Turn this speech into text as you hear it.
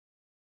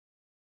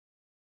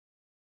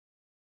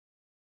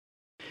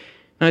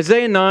In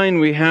Isaiah 9,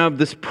 we have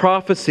this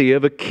prophecy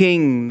of a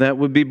king that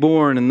would be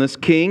born. And this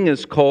king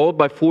is called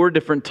by 4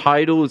 different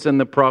titles in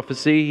the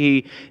prophecy.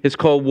 He is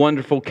called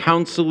Wonderful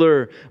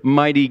Counselor,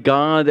 Mighty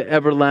God,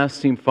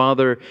 Everlasting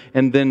Father,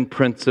 and then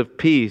Prince of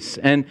Peace.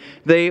 And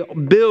they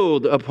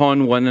build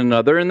upon one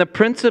another. And the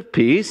Prince of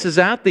Peace is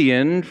at the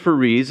end for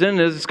reason.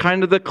 It is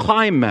kind of the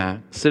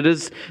climax. It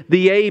is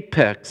the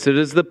apex. It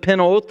is the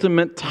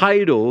penultimate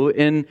title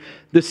in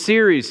the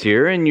series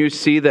here, and you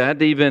see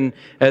that even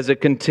as it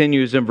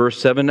continues in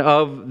verse 7,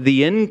 of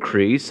the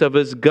increase of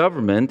his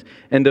government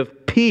and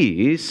of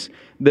peace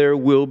there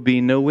will be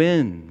no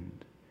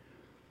end.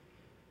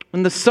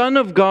 When the Son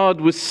of God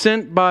was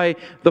sent by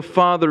the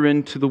Father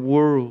into the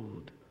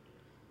world,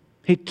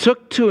 he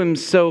took to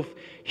himself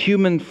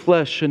human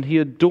flesh and he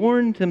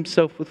adorned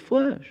himself with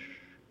flesh.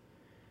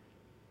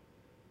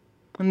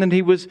 And then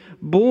he was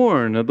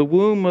born of the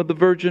womb of the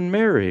Virgin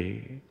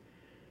Mary.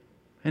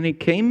 And he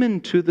came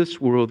into this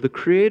world, the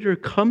Creator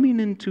coming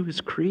into his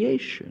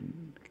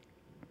creation.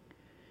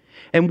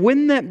 And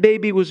when that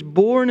baby was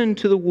born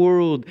into the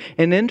world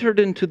and entered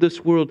into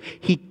this world,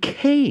 he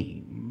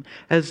came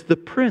as the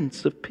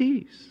Prince of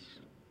Peace.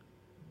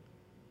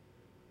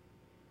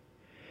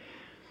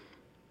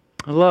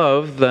 I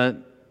love that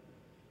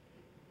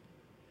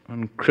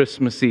on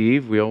Christmas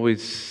Eve we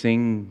always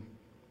sing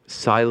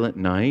Silent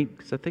Night,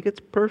 because I think it's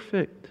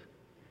perfect.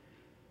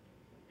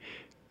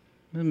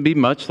 It'll be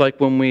much like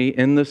when we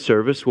end the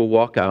service, we'll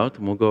walk out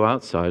and we'll go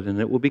outside and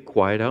it will be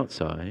quiet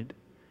outside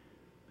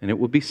and it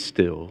will be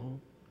still.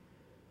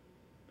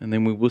 And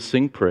then we will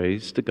sing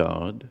praise to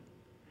God.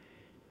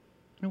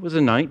 It was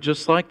a night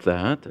just like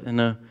that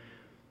in a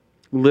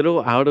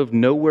little out of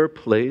nowhere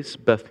place,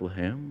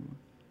 Bethlehem,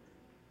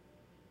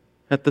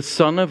 that the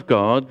Son of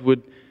God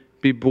would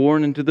be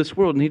born into this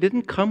world. And he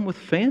didn't come with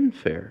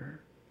fanfare.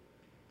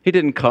 He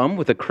didn't come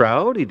with a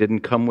crowd. He didn't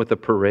come with a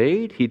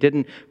parade. He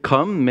didn't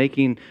come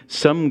making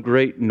some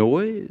great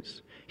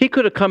noise. He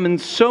could have come in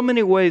so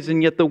many ways,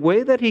 and yet the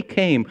way that he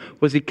came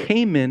was he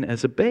came in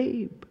as a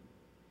babe.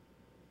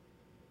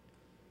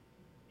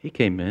 He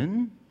came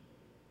in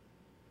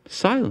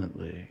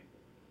silently,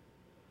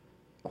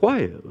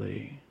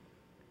 quietly.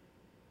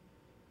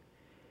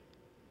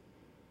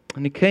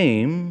 And he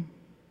came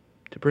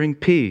to bring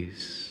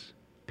peace,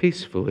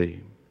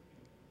 peacefully.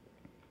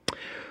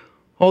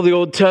 All the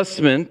Old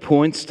Testament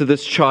points to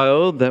this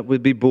child that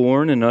would be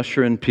born and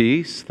usher in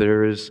peace.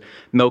 There is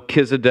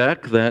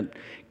Melchizedek, that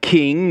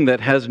king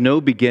that has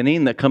no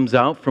beginning, that comes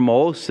out from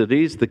all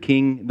cities,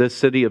 the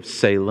city of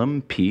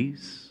Salem,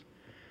 peace.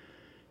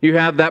 You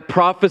have that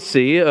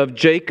prophecy of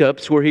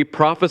Jacob's where he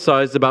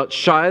prophesies about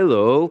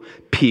Shiloh,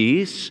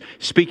 peace,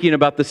 speaking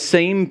about the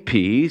same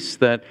peace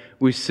that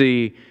we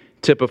see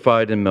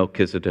typified in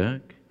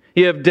Melchizedek.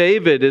 You have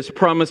David is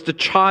promised a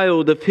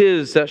child of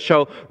his that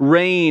shall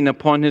reign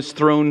upon his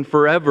throne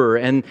forever,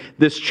 and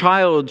this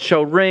child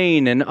shall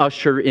reign and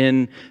usher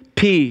in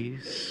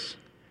peace.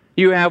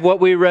 You have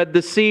what we read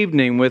this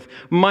evening with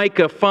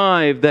Micah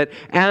 5, that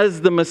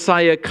as the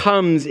Messiah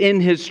comes in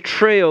his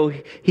trail,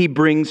 he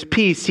brings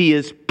peace. He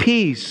is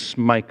peace,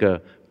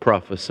 Micah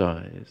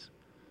prophesies.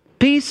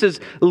 Peace is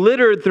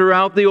littered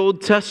throughout the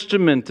Old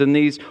Testament and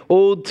these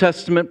Old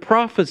Testament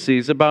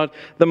prophecies about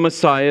the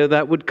Messiah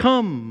that would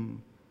come.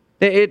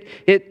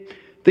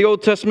 The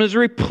Old Testament is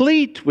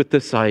replete with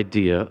this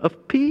idea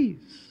of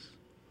peace.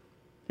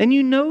 And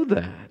you know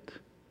that.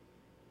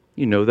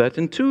 You know that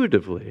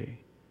intuitively.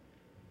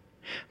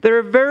 There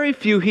are very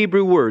few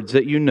Hebrew words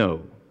that you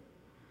know.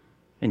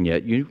 And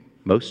yet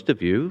most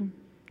of you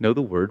know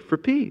the word for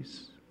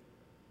peace.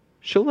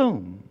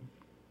 Shalom.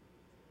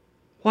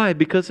 Why?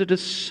 Because it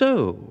is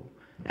so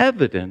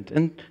evident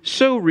and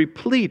so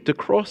replete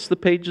across the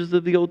pages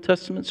of the Old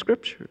Testament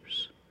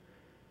Scriptures.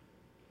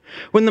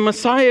 When the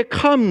Messiah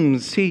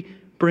comes, he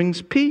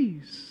brings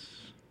peace.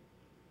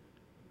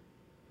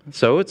 And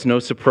so it's no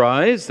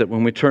surprise that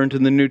when we turn to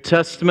the New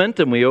Testament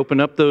and we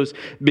open up those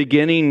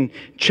beginning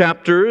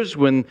chapters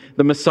when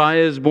the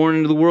Messiah is born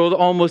into the world,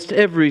 almost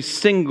every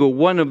single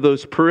one of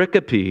those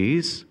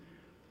pericopes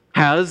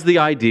has the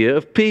idea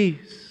of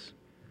peace.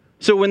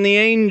 So when the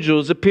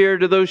angels appear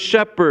to those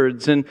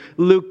shepherds in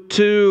Luke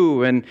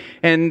 2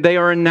 and they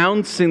are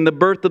announcing the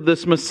birth of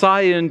this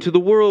Messiah into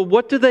the world,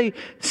 what do they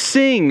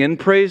sing and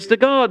praise to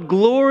God?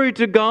 Glory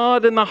to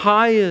God in the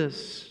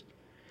highest,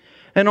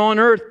 and on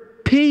earth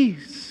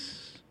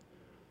peace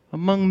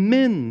among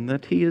men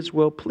that he is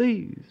well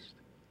pleased.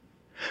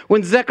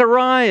 When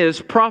Zechariah is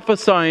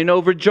prophesying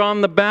over John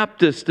the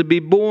Baptist to be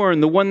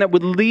born, the one that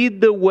would lead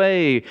the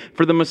way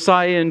for the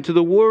Messiah into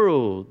the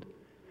world,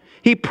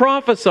 he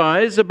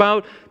prophesies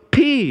about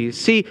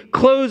peace. He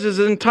closes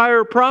his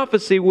entire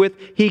prophecy with,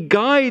 he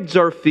guides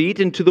our feet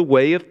into the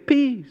way of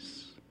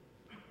peace.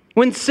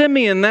 When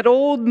Simeon, that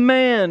old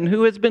man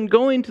who has been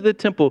going to the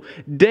temple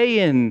day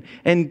in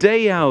and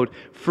day out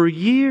for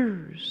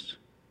years,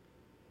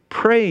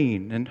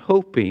 praying and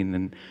hoping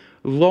and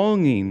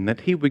longing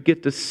that he would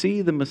get to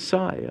see the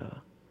Messiah.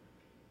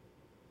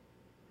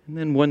 And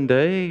then one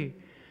day,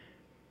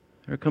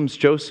 there comes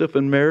Joseph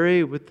and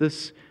Mary with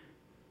this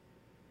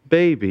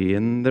baby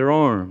in their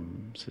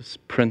arms, this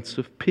Prince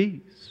of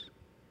Peace.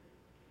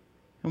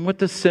 And what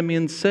does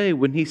Simeon say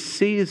when he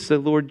sees the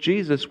Lord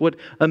Jesus? What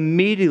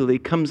immediately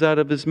comes out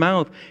of his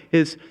mouth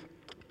is,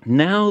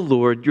 "Now,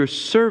 Lord, your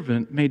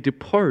servant may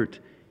depart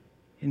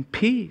in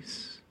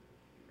peace."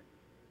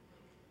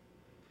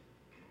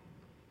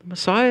 The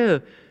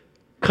Messiah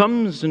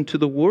comes into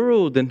the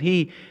world, and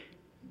he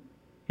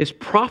is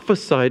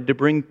prophesied to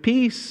bring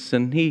peace,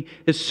 and he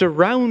is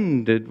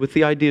surrounded with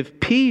the idea of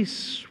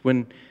peace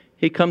when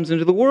he comes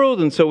into the world.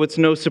 And so it's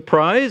no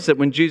surprise that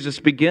when Jesus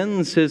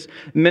begins his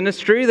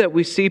ministry that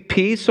we see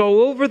peace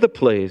all over the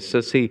place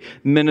as he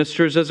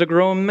ministers as a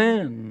grown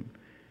man.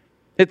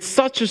 It's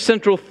such a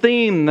central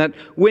theme that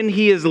when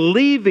he is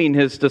leaving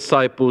his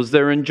disciples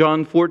there in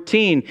John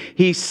 14,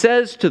 he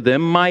says to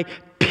them, "My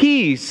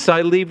peace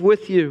I leave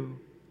with you."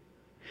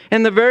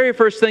 And the very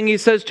first thing he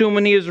says to them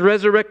when he is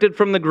resurrected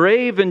from the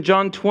grave in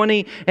John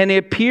 20, and he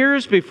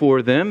appears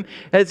before them,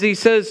 as he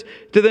says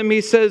to them,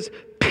 he says,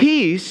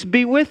 "Peace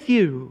be with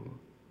you."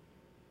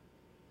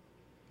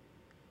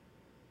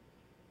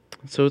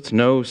 So it's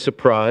no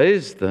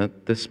surprise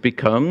that this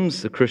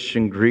becomes the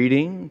Christian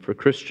greeting for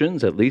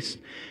Christians. At least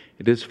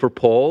it is for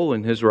Paul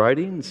in his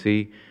writings.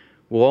 He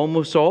will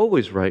almost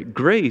always write,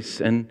 "Grace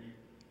and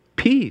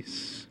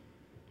peace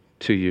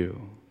to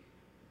you."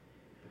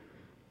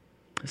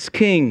 This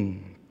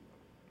King,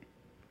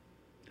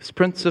 this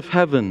Prince of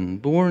Heaven,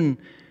 born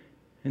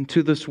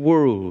into this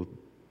world,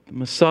 the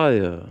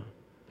Messiah,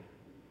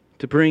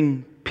 to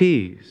bring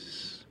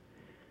peace.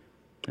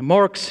 It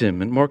marks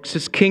him, it marks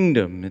his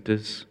kingdom. It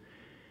is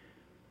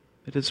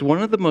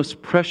one of the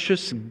most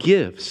precious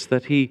gifts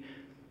that he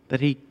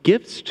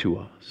gives to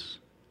us.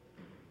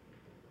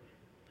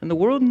 And the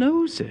world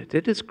knows it.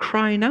 It is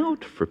crying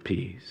out for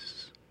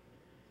peace.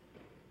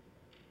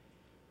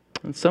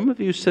 And some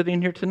of you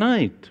sitting here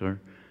tonight are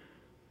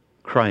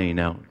crying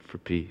out for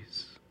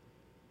peace.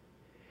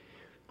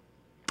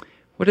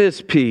 What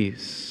is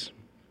peace?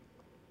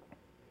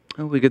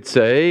 Well, we could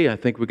say, I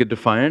think we could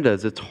define it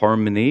as it's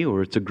harmony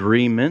or it's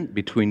agreement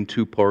between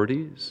two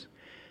parties.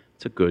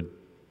 It's a good,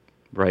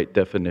 right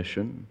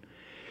definition.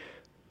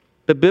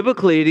 But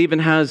biblically, it even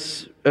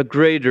has a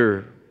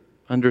greater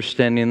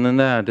understanding than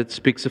that. It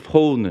speaks of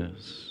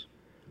wholeness.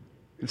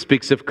 It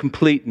speaks of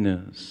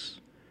completeness.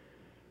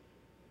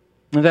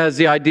 It has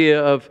the idea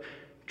of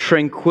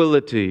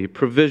tranquility,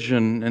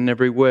 provision in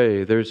every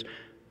way. There's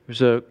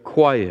a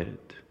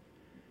quiet.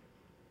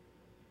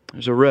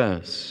 There's a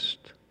rest.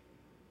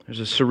 There's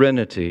a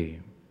serenity.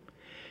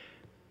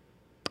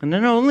 And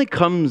then it only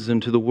comes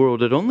into the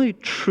world, it only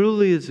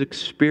truly is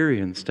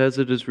experienced as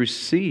it is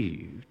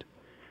received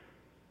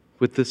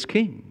with this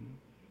King,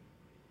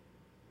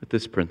 with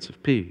this Prince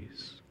of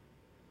Peace.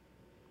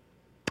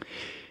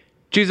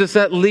 Jesus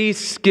at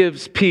least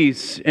gives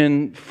peace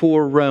in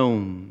 4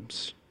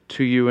 realms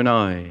to you and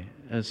I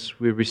as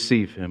we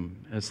receive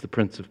him as the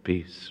Prince of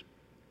Peace.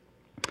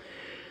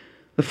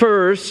 The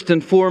first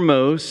and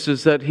foremost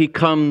is that he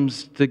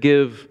comes to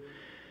give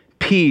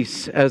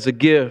peace as a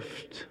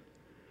gift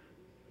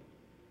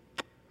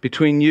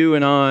between you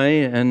and I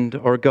and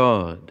our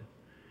God.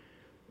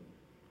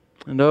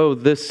 And oh,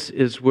 this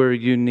is where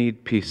you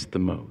need peace the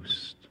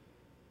most.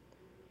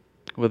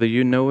 Whether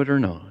you know it or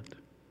not,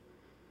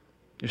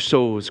 your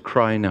soul is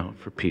crying out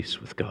for peace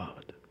with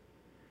God.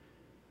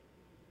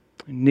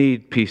 You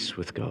need peace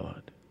with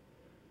God.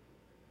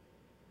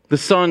 The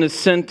Son is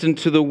sent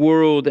into the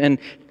world and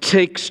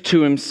takes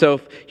to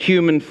himself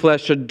human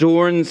flesh,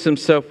 adorns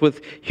himself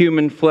with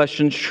human flesh,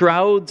 and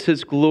shrouds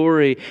his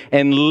glory,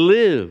 and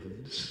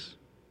lives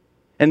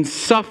and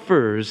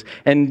suffers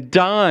and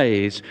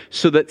dies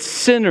so that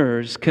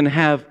sinners can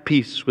have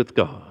peace with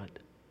God.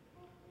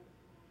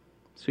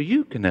 So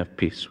you can have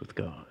peace with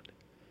God.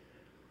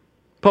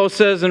 Paul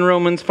says in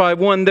Romans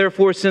 5:1,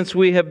 "Therefore, since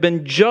we have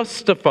been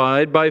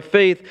justified by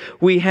faith,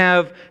 we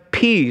have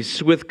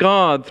peace with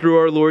God through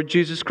our Lord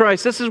Jesus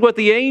Christ." This is what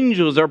the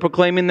angels are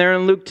proclaiming there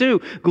in Luke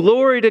 2.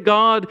 Glory to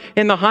God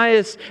in the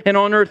highest, and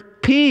on earth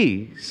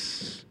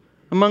peace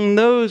among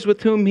those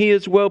with whom he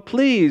is well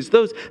pleased,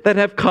 those that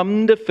have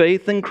come to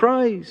faith in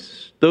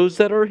Christ, those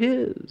that are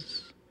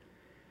his.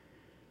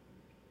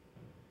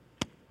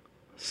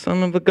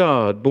 Son of the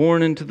God,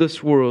 born into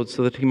this world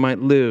so that he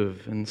might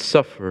live and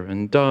suffer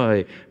and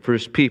die for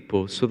his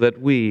people, so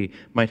that we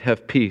might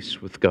have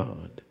peace with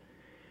God.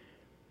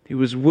 He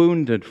was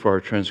wounded for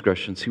our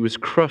transgressions. He was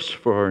crushed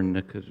for our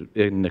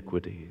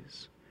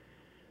iniquities.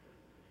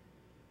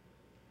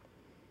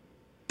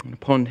 And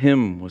upon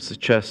him was the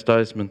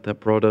chastisement that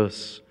brought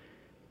us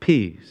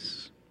peace.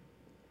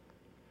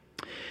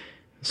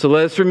 So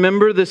let us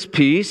remember this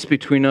peace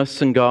between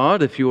us and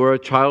God. If you are a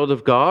child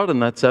of God,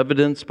 and that's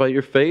evidenced by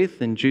your faith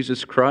in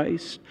Jesus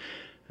Christ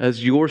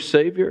as your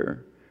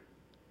Savior,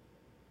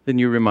 then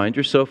you remind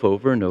yourself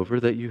over and over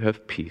that you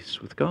have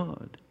peace with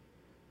God.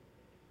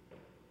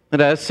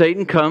 And as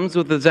Satan comes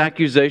with his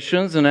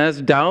accusations and as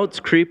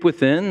doubts creep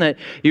within, that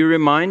you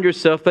remind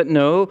yourself that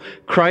no,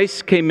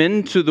 Christ came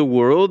into the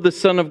world, the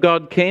Son of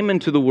God came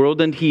into the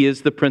world, and he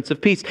is the Prince of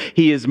Peace.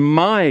 He is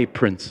my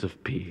Prince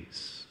of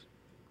Peace.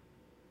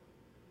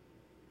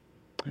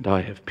 And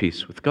I have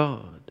peace with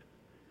God.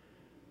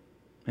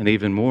 And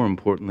even more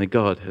importantly,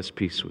 God has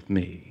peace with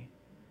me.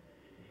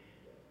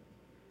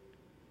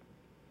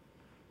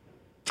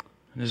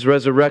 And His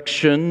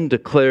resurrection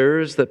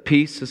declares that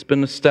peace has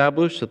been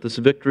established, that this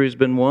victory has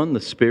been won. The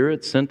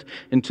Spirit sent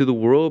into the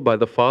world by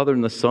the Father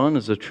and the Son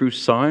is a true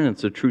sign.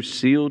 It's a true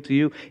seal to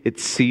you. It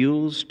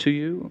seals to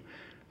you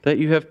that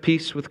you have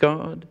peace with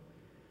God.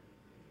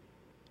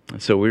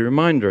 And so we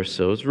remind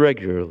ourselves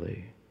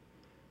regularly,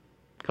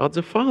 God's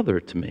a Father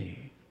to me.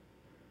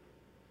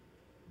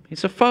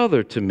 He's a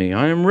Father to me.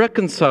 I am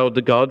reconciled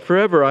to God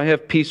forever. I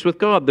have peace with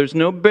God. There's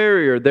no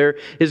barrier. There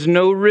is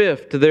no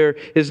rift. There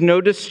is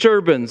no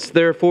disturbance.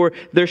 Therefore,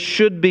 there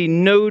should be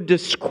no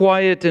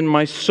disquiet in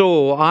my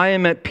soul. I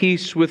am at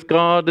peace with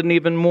God, and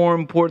even more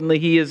importantly,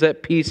 He is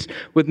at peace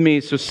with me.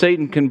 So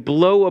Satan can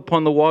blow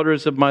upon the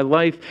waters of my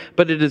life,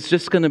 but it is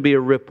just going to be a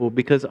ripple,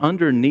 because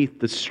underneath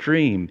the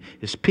stream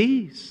is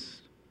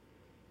peace.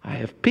 I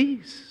have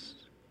peace.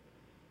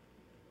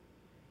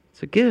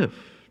 It's a gift.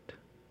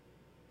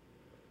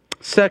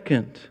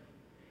 Second,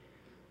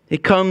 He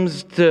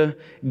comes to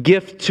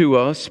gift to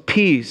us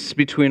peace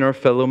between our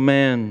fellow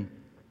man.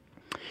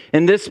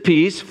 And this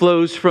peace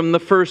flows from the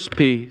first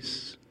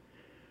peace.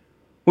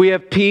 We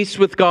have peace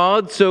with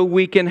God so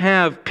we can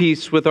have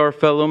peace with our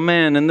fellow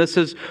man. And this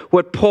is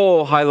what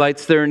Paul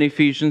highlights there in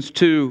Ephesians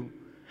 2,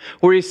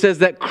 where he says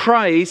that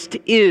Christ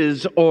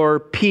is our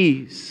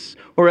peace.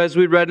 Or as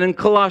we read in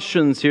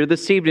Colossians here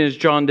this evening, as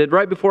John did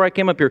right before I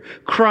came up here,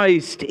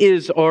 Christ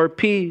is our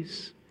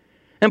peace.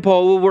 And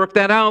Paul will work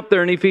that out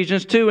there in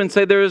Ephesians 2 and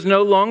say there is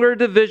no longer a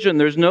division.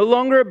 There's no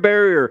longer a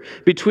barrier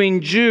between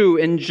Jew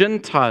and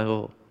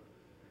Gentile.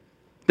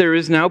 There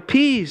is now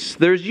peace.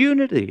 There's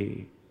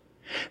unity.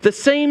 The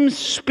same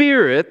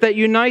Spirit that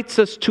unites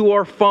us to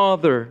our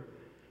Father,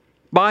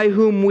 by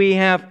whom we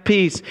have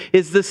peace,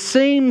 is the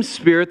same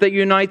Spirit that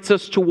unites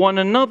us to one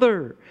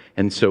another.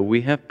 And so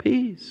we have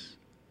peace.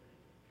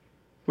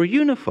 We're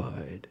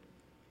unified.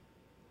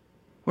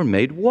 We're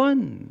made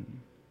one.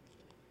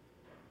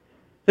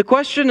 The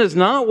question is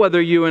not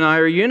whether you and I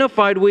are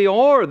unified. We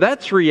are.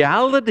 That's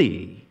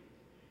reality.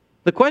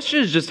 The question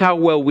is just how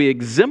well we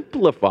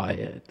exemplify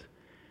it,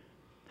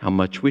 how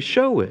much we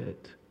show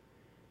it,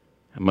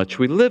 how much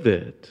we live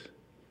it.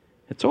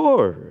 It's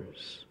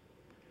ours.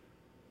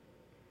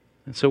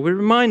 And so we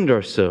remind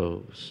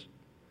ourselves,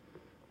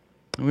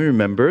 and we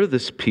remember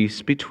this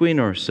peace between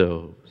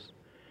ourselves.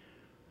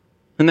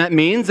 And that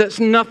means that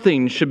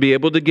nothing should be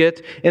able to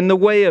get in the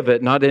way of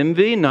it. Not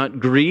envy,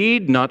 not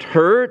greed, not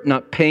hurt,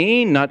 not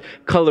pain, not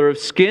color of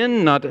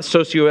skin, not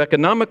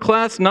socioeconomic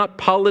class, not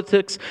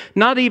politics,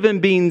 not even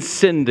being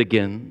sinned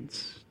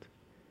against.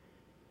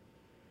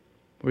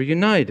 We're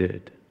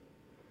united.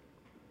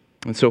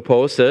 And so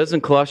Paul says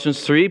in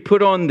Colossians 3,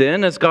 put on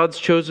then, as God's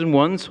chosen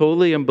ones,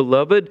 holy and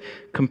beloved,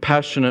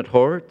 compassionate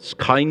hearts,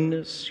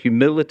 kindness,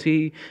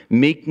 humility,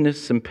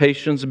 meekness, and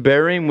patience,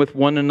 bearing with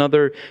one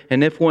another,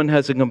 and if one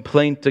has a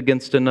complaint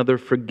against another,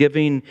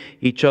 forgiving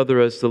each other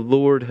as the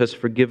Lord has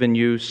forgiven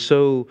you,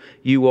 so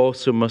you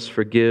also must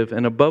forgive.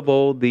 And above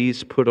all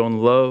these, put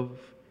on love,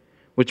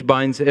 which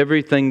binds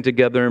everything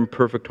together in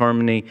perfect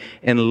harmony,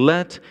 and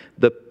let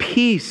the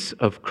peace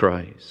of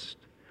Christ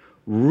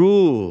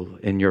rule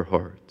in your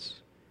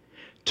hearts,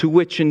 to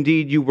which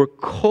indeed you were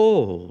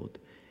called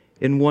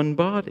in one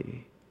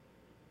body.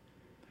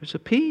 There's a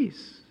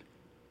peace.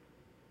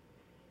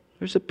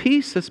 There's a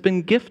peace that's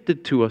been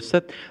gifted to us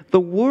that the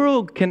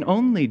world can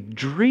only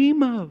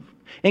dream of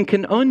and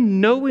can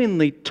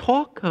unknowingly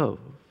talk of.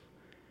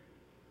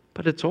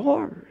 But it's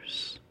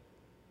ours.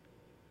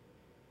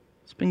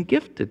 It's been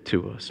gifted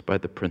to us by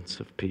the Prince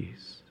of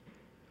Peace.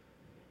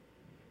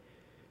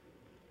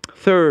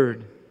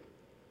 Third,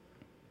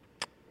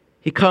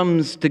 He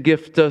comes to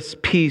gift us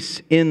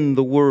peace in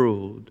the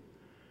world.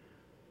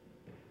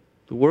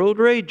 The world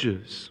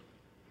rages.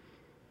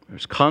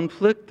 There's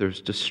conflict, there's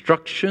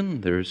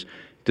destruction, there's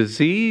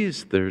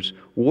disease, there's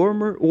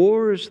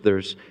wars,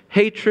 there's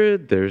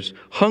hatred, there's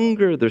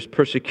hunger, there's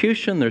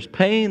persecution, there's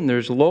pain,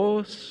 there's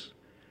loss.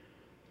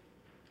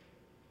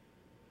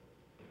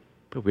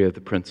 But we have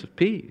the Prince of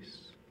Peace.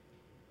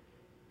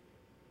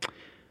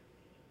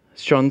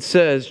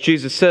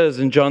 Jesus says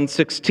in John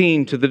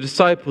 16 to the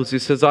disciples, He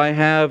says, I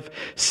have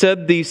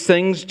said these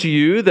things to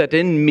you that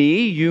in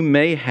me you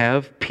may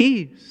have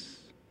peace.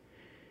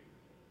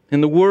 In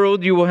the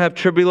world you will have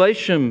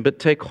tribulation, but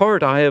take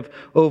heart, I have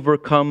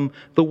overcome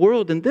the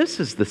world. And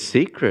this is the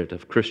secret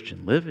of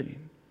Christian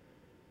living.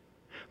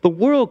 The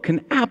world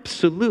can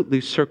absolutely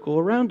circle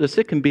around us.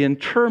 It can be in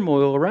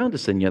turmoil around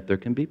us, and yet there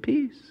can be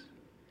peace.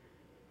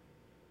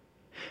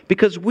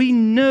 Because we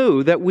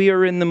know that we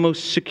are in the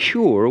most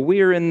secure,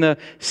 we are in the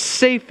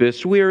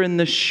safest, we are in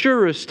the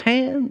surest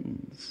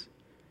hands.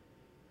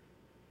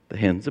 The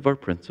hands of our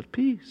Prince of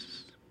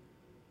Peace.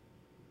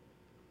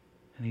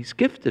 And He's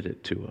gifted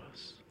it to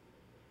us.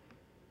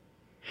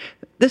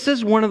 This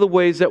is one of the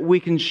ways that we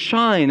can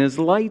shine as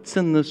lights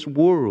in this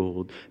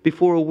world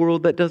before a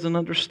world that doesn't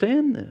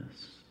understand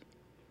this.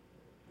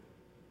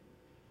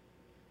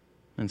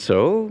 And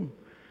so,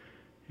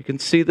 You can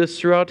see this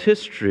throughout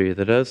history,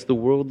 that as the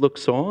world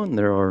looks on,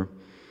 there are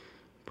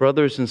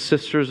brothers and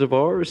sisters of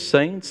ours,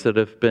 saints, that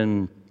have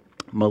been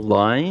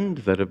maligned,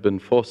 that have been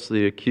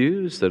falsely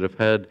accused, that have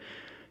had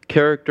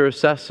character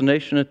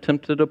assassination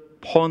attempted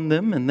upon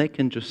them, and they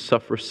can just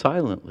suffer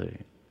silently.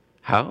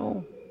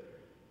 How?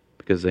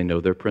 Because they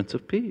know their Prince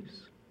of Peace.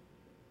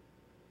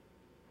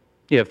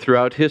 You have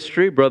throughout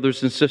history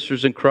brothers and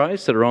sisters in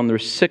Christ that are on their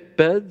sick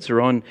beds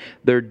or on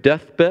their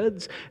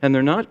deathbeds, and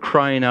they're not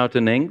crying out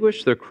in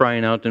anguish, they're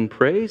crying out in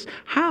praise.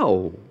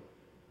 How?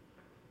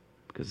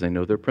 Because they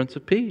know their Prince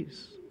of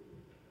Peace.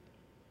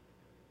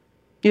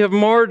 You have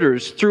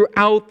martyrs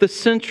throughout the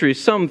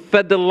centuries, some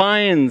fed to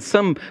lions,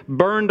 some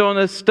burned on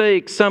a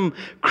stake, some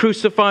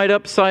crucified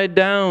upside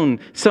down,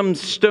 some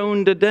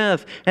stoned to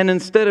death. And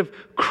instead of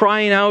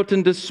crying out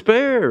in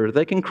despair,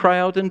 they can cry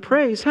out in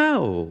praise.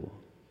 How?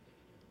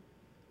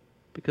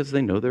 Because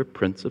they know their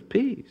Prince of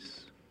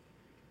Peace.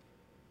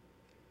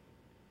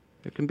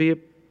 There can be a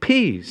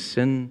peace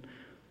in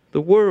the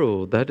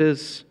world. That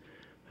is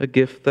a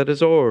gift that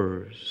is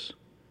ours.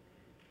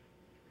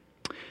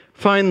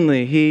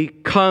 Finally, He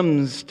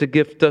comes to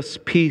gift us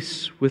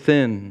peace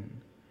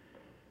within.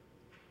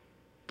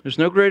 There's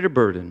no greater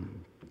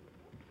burden.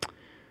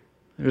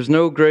 There's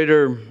no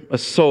greater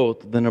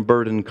assault than a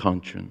burdened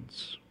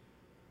conscience.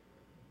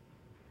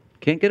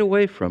 Can't get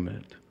away from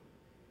it.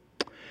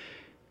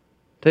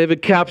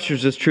 David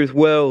captures this truth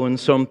well in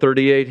Psalm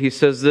 38. He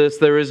says this,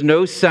 "There is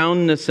no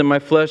soundness in my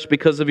flesh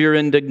because of your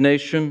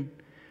indignation.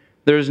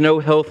 There is no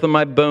health in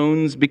my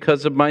bones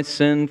because of my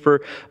sin,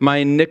 for my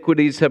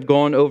iniquities have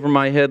gone over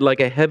my head like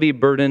a heavy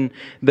burden.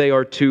 They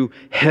are too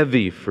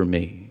heavy for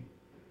me."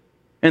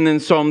 And then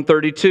Psalm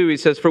 32, he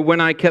says, "For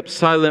when I kept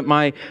silent,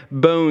 my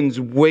bones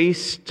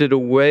wasted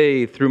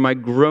away through my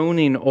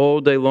groaning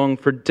all day long.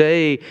 For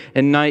day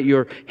and night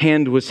your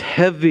hand was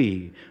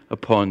heavy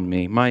upon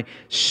me. My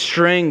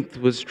strength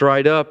was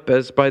dried up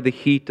as by the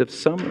heat of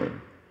summer."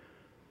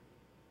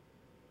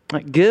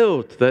 That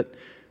guilt, that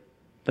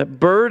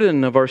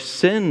burden of our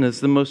sin is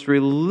the most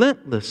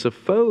relentless of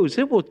foes.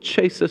 It will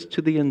chase us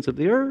to the ends of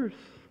the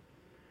earth.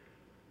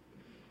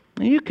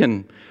 You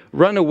can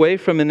run away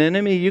from an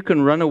enemy. You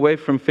can run away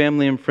from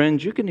family and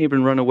friends. You can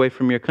even run away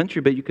from your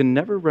country, but you can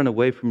never run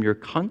away from your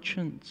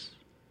conscience.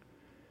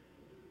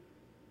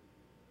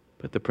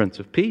 But the Prince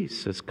of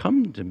Peace has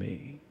come to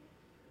me.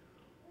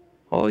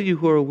 All you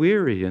who are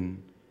weary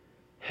and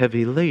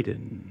heavy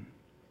laden,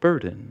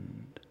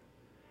 burdened,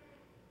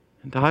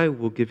 and I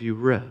will give you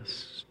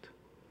rest.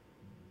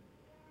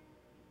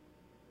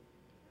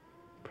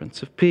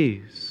 Prince of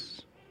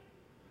Peace.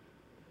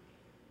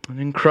 And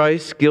in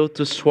Christ, guilt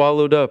is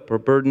swallowed up. Our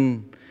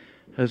burden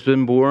has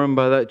been borne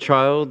by that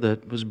child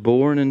that was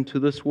born into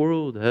this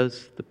world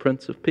as the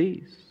Prince of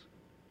Peace.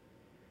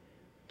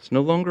 It's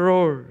no longer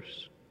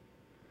ours.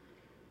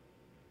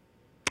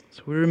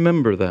 So we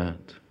remember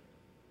that.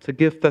 It's a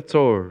gift that's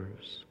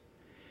ours.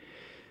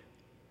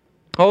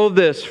 All of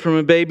this from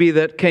a baby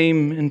that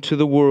came into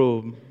the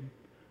world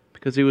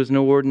because he was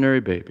no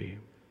ordinary baby.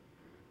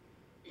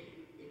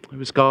 He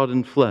was God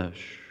in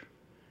flesh.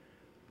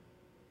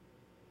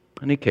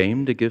 And He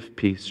came to give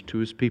peace to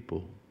His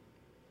people.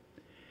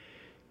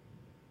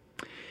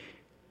 I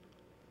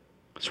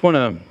just want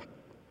to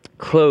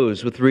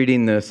close with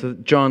reading this.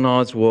 John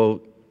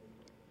Oswalt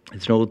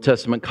is an Old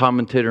Testament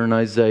commentator in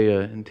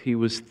Isaiah, and he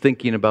was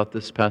thinking about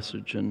this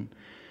passage and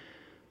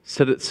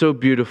said it so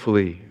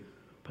beautifully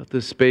about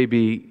this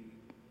baby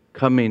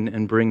coming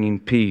and bringing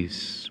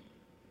peace.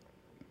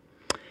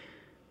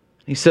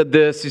 He said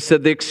this, he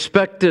said, "The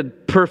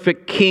expected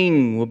perfect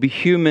king will be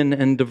human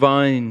and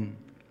divine."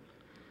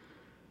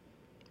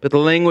 But the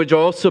language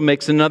also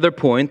makes another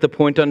point. The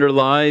point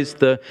underlies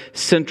the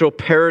central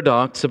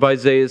paradox of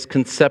Isaiah's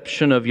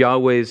conception of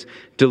Yahweh's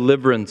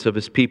deliverance of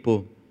His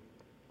people.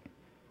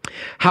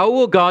 How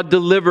will God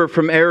deliver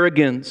from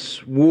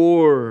arrogance,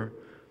 war,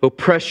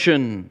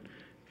 oppression,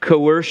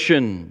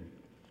 coercion?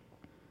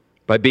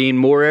 By being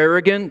more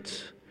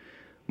arrogant,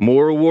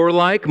 more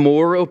warlike,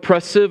 more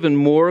oppressive, and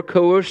more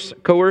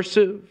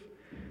coercive?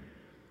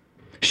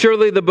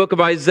 Surely the book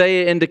of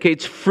Isaiah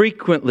indicates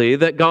frequently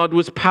that God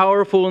was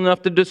powerful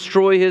enough to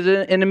destroy His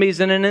enemies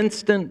in an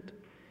instant.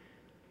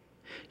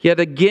 Yet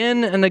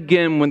again and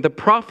again, when the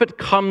prophet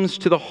comes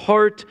to the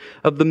heart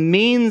of the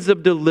means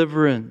of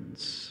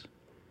deliverance,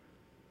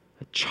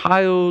 a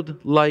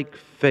childlike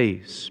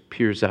face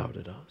peers out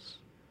at us.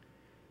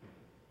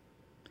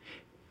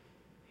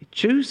 He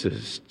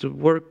chooses to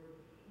work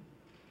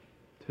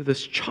through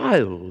this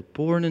child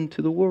born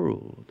into the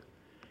world.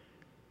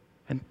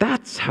 And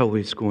that's how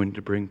He's going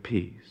to bring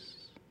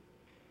peace.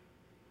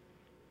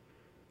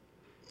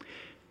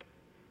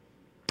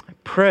 I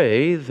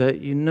pray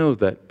that you know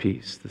that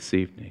peace this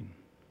evening.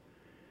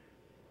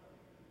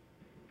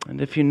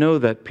 And if you know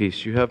that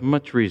peace, you have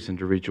much reason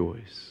to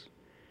rejoice.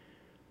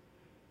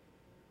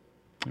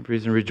 You have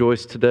reason to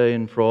rejoice today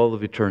and for all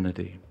of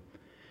eternity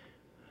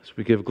as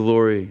we give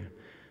glory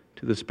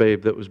to this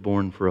babe that was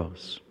born for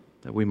us,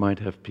 that we might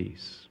have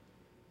peace.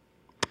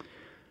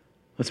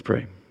 Let's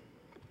pray.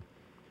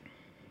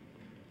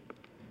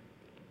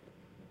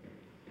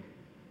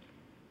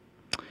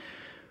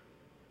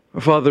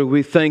 Father,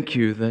 we thank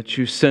you that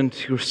you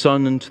sent your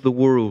Son into the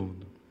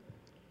world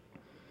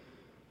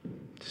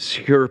to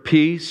secure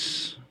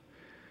peace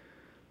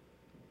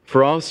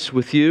for us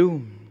with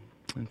you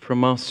and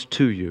from us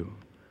to you.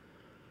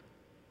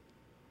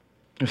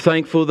 We're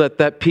thankful that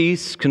that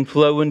peace can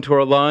flow into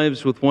our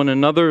lives with one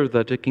another,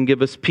 that it can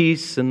give us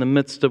peace in the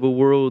midst of a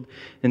world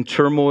in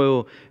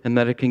turmoil, and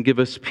that it can give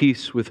us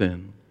peace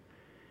within.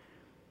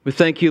 We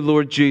thank you,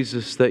 Lord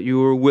Jesus, that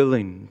you are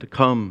willing to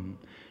come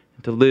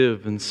and to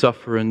live and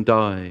suffer and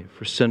die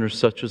for sinners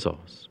such as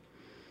us.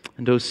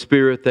 And, O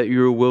Spirit, that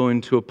you are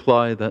willing to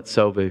apply that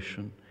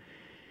salvation,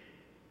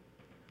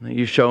 that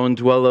you shall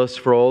indwell us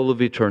for all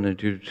of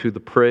eternity to the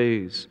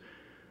praise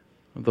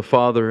of the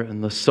Father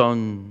and the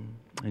Son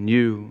and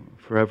you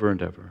forever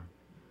and ever.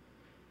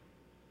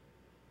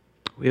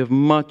 We have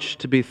much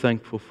to be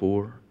thankful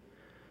for,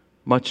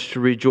 much to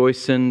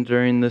rejoice in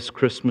during this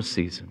Christmas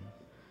season.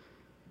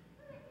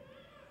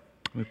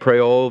 We pray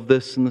all of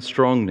this in the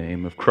strong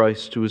name of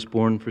Christ who was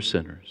born for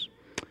sinners.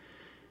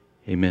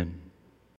 Amen.